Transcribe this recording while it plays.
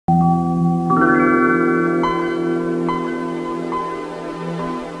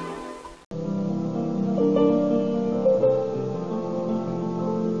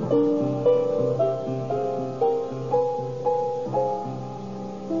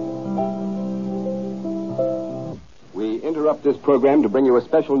interrupt this program to bring you a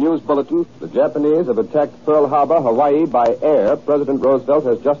special news bulletin. The Japanese have attacked Pearl Harbor, Hawaii, by air, President Roosevelt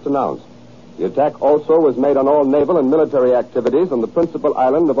has just announced. The attack also was made on all naval and military activities on the principal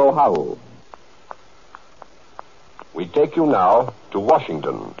island of Oahu. We take you now to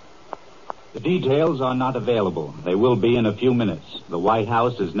Washington. The details are not available. They will be in a few minutes. The White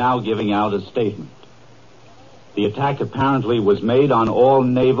House is now giving out a statement. The attack apparently was made on all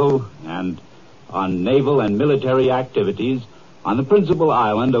naval and military activities on the principal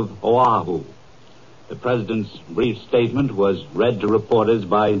island of Oahu. The President's brief statement was read to reporters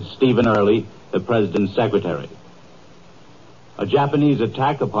by Stephen Early, the President's secretary. A Japanese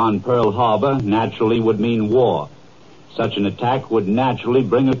attack upon Pearl Harbor naturally would mean war. Such an attack would naturally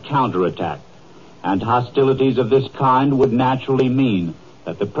bring a counterattack, and hostilities of this kind would naturally mean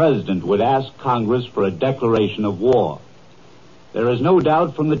that the President would ask Congress for a declaration of war. There is no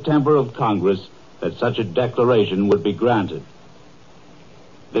doubt from the temper of Congress that such a declaration would be granted.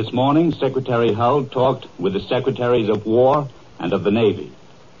 This morning, Secretary Hull talked with the Secretaries of War and of the Navy.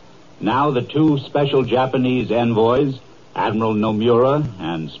 Now the two special Japanese envoys, Admiral Nomura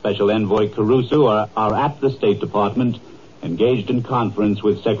and Special Envoy Caruso, are at the State Department, engaged in conference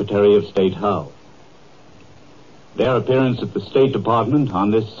with Secretary of State Hull. Their appearance at the State Department on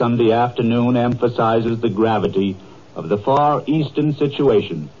this Sunday afternoon emphasizes the gravity of the Far Eastern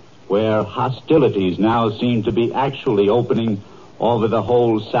situation, where hostilities now seem to be actually opening over the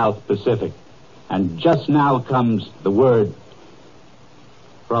whole South Pacific. And just now comes the word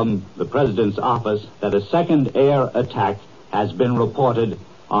from the President's office that a second air attack has been reported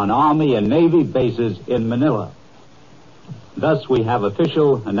on Army and Navy bases in Manila. Thus, we have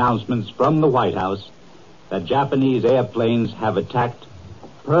official announcements from the White House that Japanese airplanes have attacked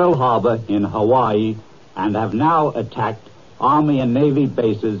Pearl Harbor in Hawaii and have now attacked Army and Navy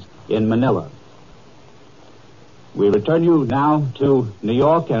bases in Manila. We return you now to New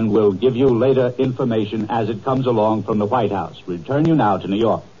York and will give you later information as it comes along from the White House. Return you now to New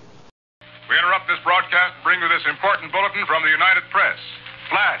York. We interrupt this broadcast and bring you this important bulletin from the United Press.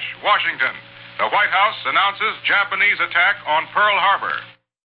 Flash, Washington. The White House announces Japanese attack on Pearl Harbor.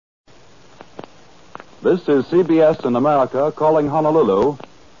 This is CBS in America calling Honolulu.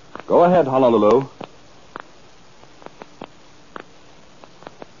 Go ahead, Honolulu.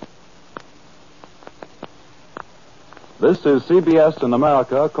 This is CBS in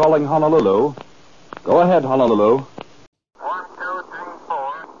America calling Honolulu. Go ahead, Honolulu. 1, 2, 3,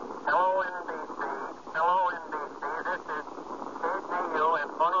 4. Hello, NBC. Hello, NBC. This is KTU in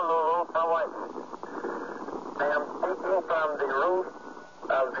Honolulu, Hawaii. I am speaking from the roof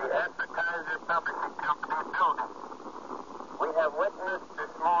of the Advertiser Publishing Company building. We have witnessed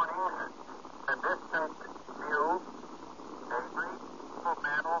this morning a distant view, a brief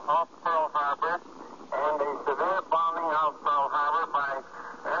battle off Pearl Harbor, and a severe bombing of Pearl Harbor by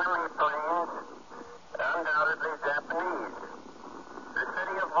enemy planes, undoubtedly Japanese. The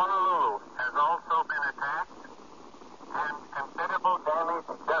city of Honolulu has also been attacked and considerable damage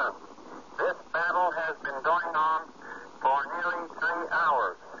done. This battle has been going on for nearly 3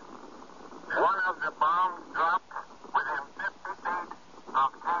 hours. One of the bombs dropped within 50 feet of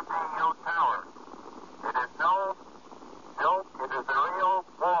KTU Tower. It is no joke, it is a real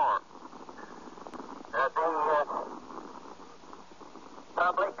war. The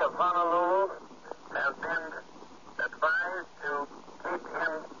public of Honolulu have been advised to keep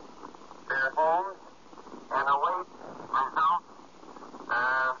in their homes and await results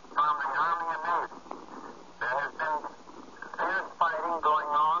from the Army and Navy. There has been fierce fighting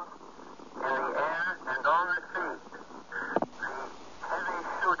going on in the air and on the sea. The heavy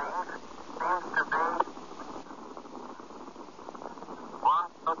shooting seems to be 1,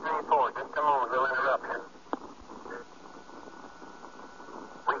 2, 3, 4. Just a moment, we'll interrupt you.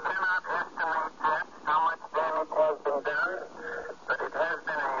 We cannot estimate yet how much damage has been done, but it has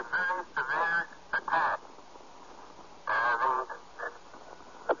been a very severe attack.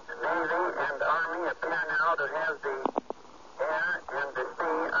 The Navy and Army appear now to have the air and the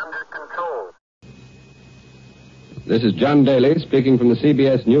sea under control. This is John Daly speaking from the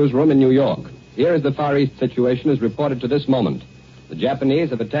CBS newsroom in New York. Here is the Far East situation as reported to this moment. The Japanese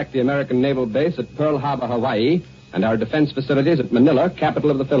have attacked the American naval base at Pearl Harbor, Hawaii, and our defense facilities at Manila,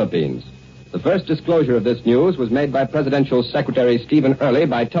 capital of the Philippines. The first disclosure of this news was made by Presidential Secretary Stephen Early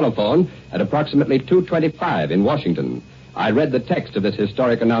by telephone at approximately 2:25 in Washington. I read the text of this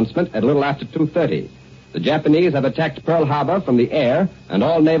historic announcement at a little after 2:30. The Japanese have attacked Pearl Harbor from the air and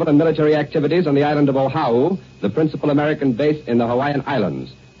all naval and military activities on the island of Oahu, the principal American base in the Hawaiian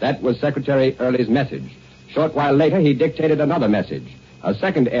Islands. That was Secretary Early's message. Short while later, he dictated another message. a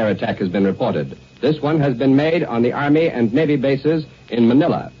second air attack has been reported. This one has been made on the Army and Navy bases in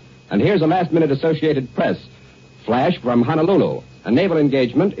Manila. And here's a last-minute Associated Press flash from Honolulu. A naval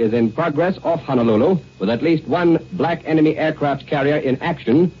engagement is in progress off Honolulu with at least one black enemy aircraft carrier in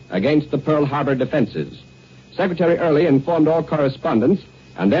action against the Pearl Harbor defenses. Secretary Early informed all correspondents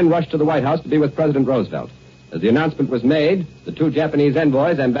and then rushed to the White House to be with President Roosevelt. As the announcement was made, the two Japanese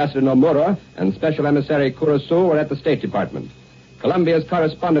envoys, Ambassador Nomura and Special Emissary Kurosu, were at the State Department. Columbia's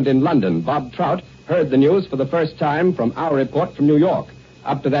correspondent in London, Bob Trout, heard the news for the first time from our report from New York.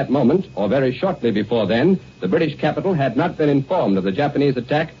 Up to that moment, or very shortly before then, the British capital had not been informed of the Japanese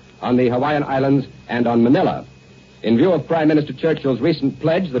attack on the Hawaiian Islands and on Manila. In view of Prime Minister Churchill's recent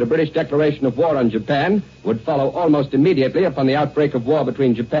pledge that a British declaration of war on Japan would follow almost immediately upon the outbreak of war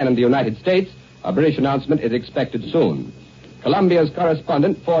between Japan and the United States, a British announcement is expected soon. Columbia's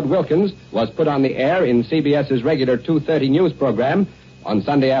correspondent, Ford Wilkins, was put on the air in CBS's regular 2:30 news program on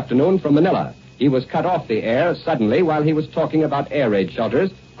Sunday afternoon from Manila. He was cut off the air suddenly while he was talking about air raid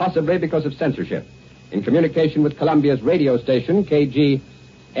shelters, possibly because of censorship. In communication with Columbia's radio station,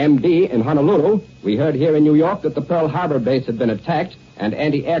 KGMB in Honolulu, we heard here in New York that the Pearl Harbor base had been attacked and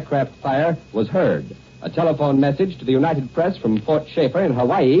anti-aircraft fire was heard. A telephone message to the United Press from Fort Schaefer in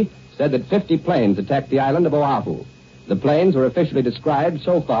Hawaii said that 50 planes attacked the island of Oahu. The planes were officially described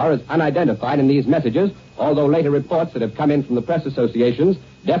so far as unidentified in these messages, although later reports that have come in from the press associations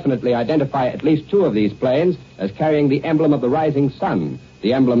definitely identify at least two of these planes as carrying the emblem of the rising sun,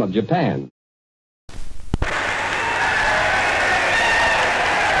 the emblem of Japan.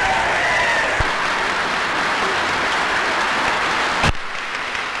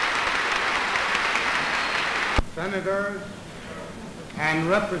 Senators and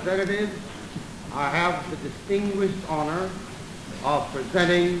representatives, I have the distinguished honor of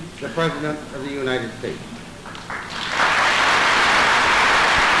presenting the President of the United States.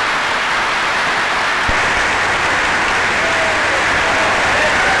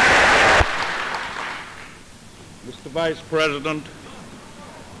 Mr. Vice President,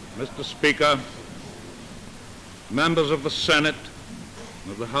 Mr. Speaker, members of the Senate,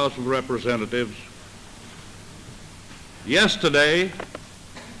 of the House of Representatives, yesterday,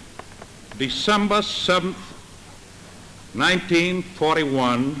 December 7th,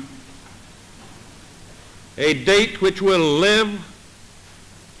 1941, a date which will live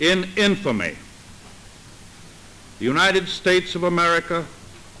in infamy. The United States of America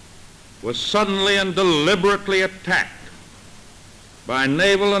was suddenly and deliberately attacked by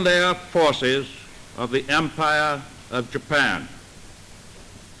naval and air forces of the Empire of Japan.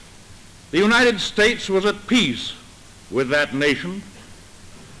 The United States was at peace with that nation,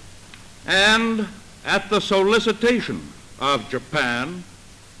 and at the solicitation of Japan,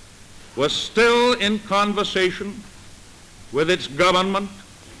 was still in conversation with its government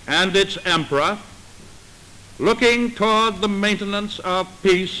and its emperor, looking toward the maintenance of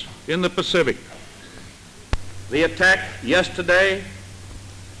peace in the Pacific. The attack yesterday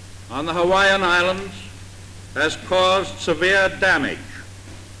on the Hawaiian Islands has caused severe damage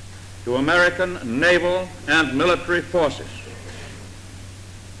to American naval and military forces.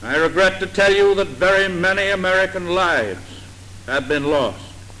 I regret to tell you that very many American lives have been lost.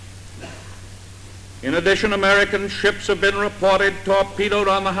 In addition, American ships have been reported torpedoed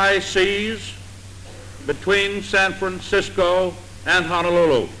on the high seas between San Francisco and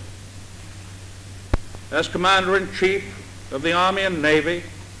Honolulu. As Commander-in-Chief of the Army and Navy,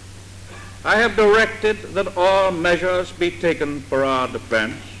 I have directed that all measures be taken for our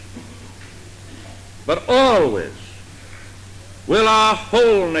defense, but always will our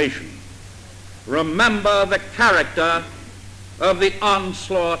whole nation remember the character of the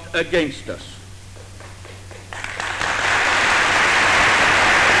onslaught against us.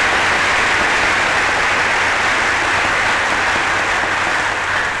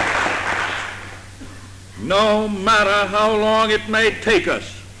 No matter how long it may take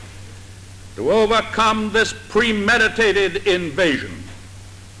us to overcome this premeditated invasion,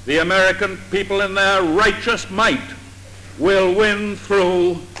 the American people in their righteous might will win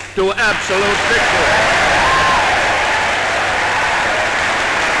through to absolute victory.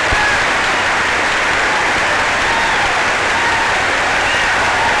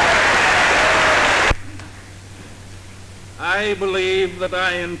 I believe that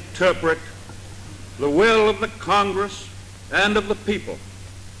I interpret the will of the Congress and of the people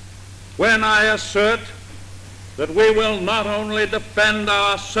when I assert that we will not only defend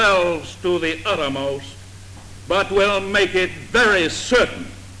ourselves to the uttermost, but will make it very certain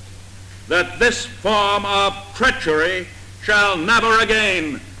that this form of treachery shall never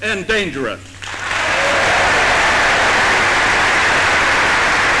again endanger us.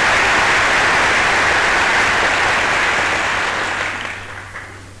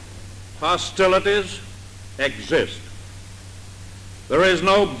 hostilities exist. There is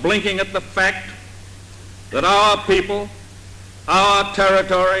no blinking at the fact that our people, our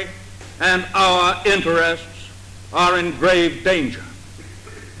territory, and our interests are in grave danger.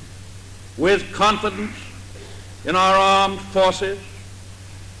 With confidence in our armed forces,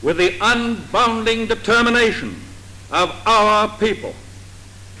 with the unbounding determination of our people,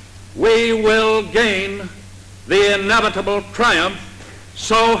 we will gain the inevitable triumph,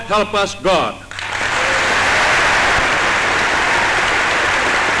 so help us God.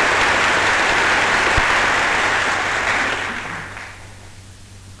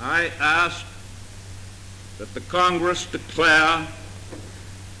 I ask that the Congress declare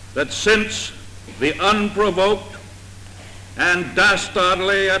that since the unprovoked and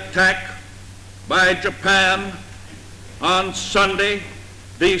dastardly attack by Japan on Sunday,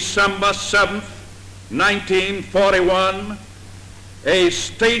 December 7th, 1941, a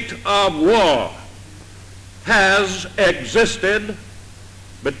state of war has existed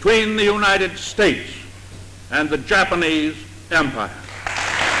between the United States and the Japanese Empire.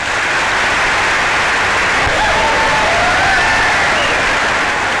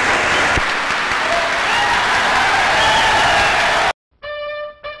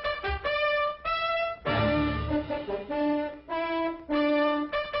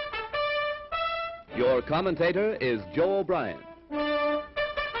 Your commentator is Joe O'Brien.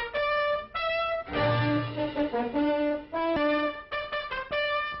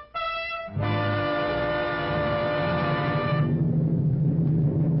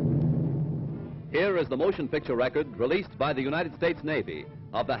 Here is the motion picture record released by the United States Navy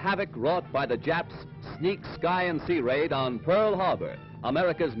of the havoc wrought by the Japs' sneak sky and sea raid on Pearl Harbor,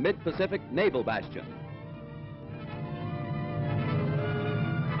 America's mid-Pacific naval bastion.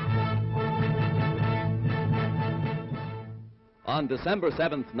 On December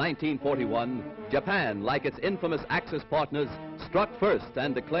 7th, 1941, Japan, like its infamous Axis partners, struck first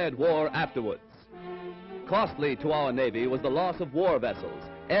and declared war afterwards. Costly to our Navy was the loss of war vessels,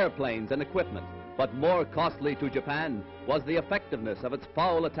 airplanes, and equipment, but more costly to Japan was the effectiveness of its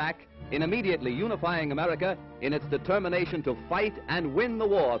foul attack in immediately unifying America in its determination to fight and win the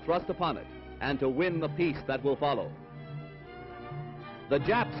war thrust upon it, and to win the peace that will follow. The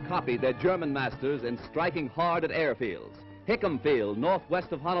Japs copied their German masters in striking hard at airfields. Hickam Field,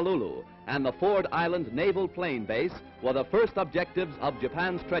 northwest of Honolulu, and the Ford Island Naval Plane Base were the first objectives of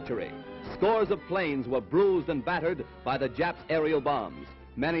Japan's treachery. Scores of planes were bruised and battered by the Japs' aerial bombs.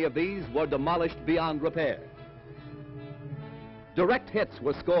 Many of these were demolished beyond repair. Direct hits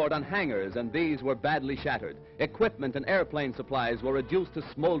were scored on hangars, and these were badly shattered. Equipment and airplane supplies were reduced to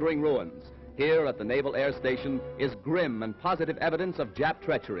smoldering ruins. Here at the Naval Air Station is grim and positive evidence of Jap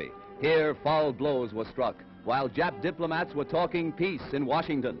treachery. Here foul blows were struck, while Jap diplomats were talking peace in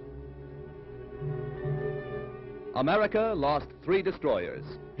Washington. America lost 3 destroyers.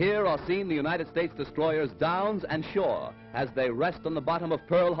 Here are seen the United States destroyers Downs and Shore as they rest on the bottom of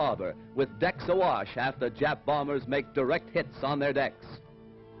Pearl Harbor with decks awash after Jap bombers make direct hits on their decks.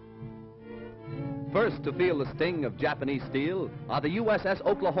 First to feel the sting of Japanese steel are the USS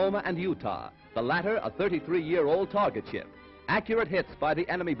Oklahoma and Utah, the latter a 33-year-old target ship. Accurate hits by the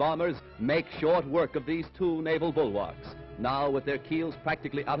enemy bombers make short work of these 2 naval bulwarks. Now, with their keels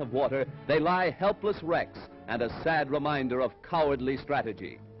practically out of water, they lie helpless wrecks and a sad reminder of cowardly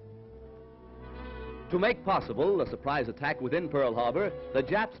strategy. To make possible a surprise attack within Pearl Harbor, the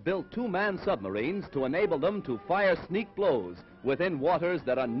Japs built 2 manned submarines to enable them to fire sneak blows within waters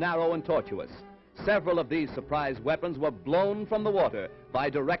that are narrow and tortuous. Several of these surprise weapons were blown from the water by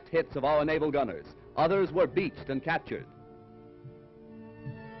direct hits of our naval gunners. Others were beached and captured.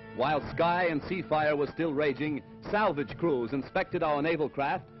 While sky and sea fire was still raging, salvage crews inspected our naval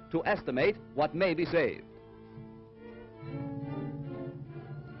craft to estimate what may be saved.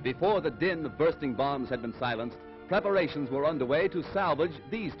 Before the din of bursting bombs had been silenced, preparations were underway to salvage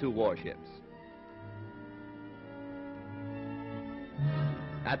these 2 warships.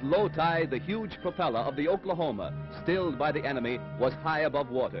 At low tide, the huge propeller of the Oklahoma, stilled by the enemy, was high above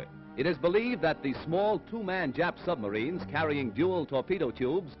water. It is believed that the small 2-man Jap submarines carrying dual torpedo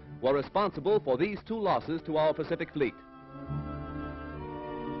tubes were responsible for these 2 losses to our Pacific fleet.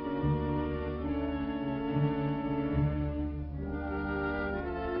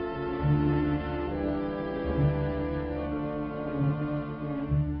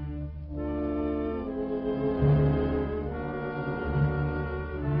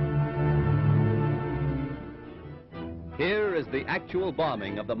 Here is the actual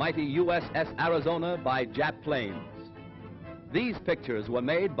bombing of the mighty USS Arizona by Jap planes. These pictures were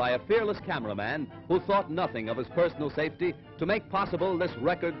made by a fearless cameraman who thought nothing of his personal safety to make possible this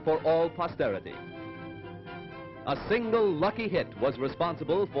record for all posterity. A single lucky hit was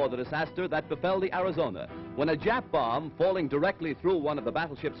responsible for the disaster that befell the Arizona when a Jap bomb falling directly through one of the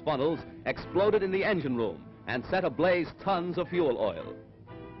battleship's funnels exploded in the engine room and set ablaze tons of fuel oil.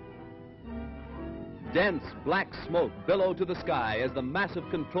 Dense black smoke billowed to the sky as the massive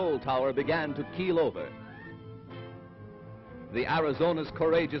control tower began to keel over. The Arizona's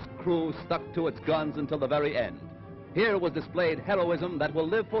courageous crew stuck to its guns until the very end. Here was displayed heroism that will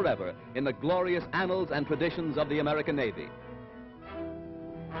live forever in the glorious annals and traditions of the American Navy.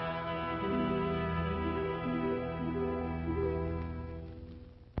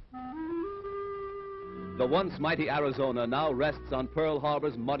 The once mighty Arizona now rests on Pearl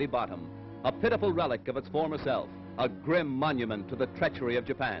Harbor's muddy bottom, a pitiful relic of its former self, a grim monument to the treachery of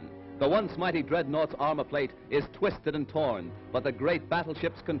Japan. The once mighty dreadnought's armor plate is twisted and torn, but the great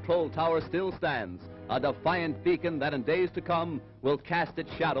battleship's control tower still stands, a defiant beacon that in days to come will cast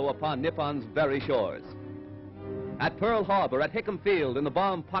its shadow upon Nippon's very shores. At Pearl Harbor, at Hickam Field, in the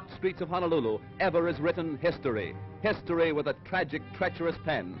bomb-pocked streets of Honolulu, ever is written history. History with a tragic, treacherous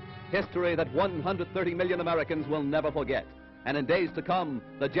pen. History that 130 million Americans will never forget. And in days to come,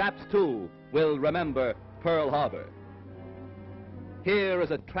 the Japs, too, will remember Pearl Harbor. Here is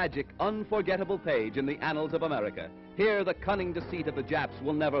a tragic, unforgettable page in the annals of America. Here the cunning deceit of the Japs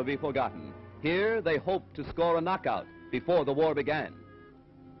will never be forgotten. Here they hoped to score a knockout before the war began.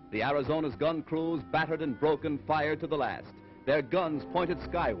 The Arizona's gun crews, battered and broken, fired to the last. Their guns pointed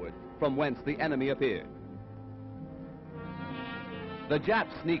skyward, from whence the enemy appeared. The Jap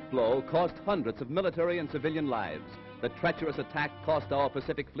sneak blow cost hundreds of military and civilian lives. The treacherous attack cost our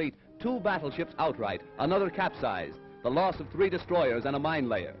Pacific Fleet 2 battleships outright, another capsized, the loss of 3 destroyers and a mine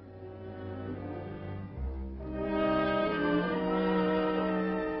layer.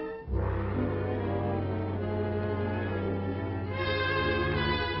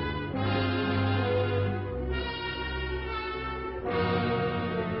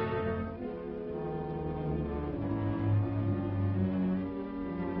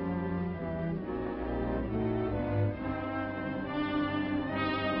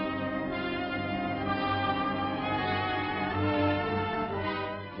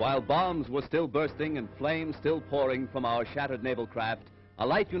 While bombs were still bursting and flames still pouring from our shattered naval craft, a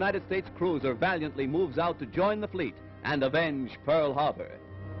light United States cruiser valiantly moves out to join the fleet and avenge Pearl Harbor.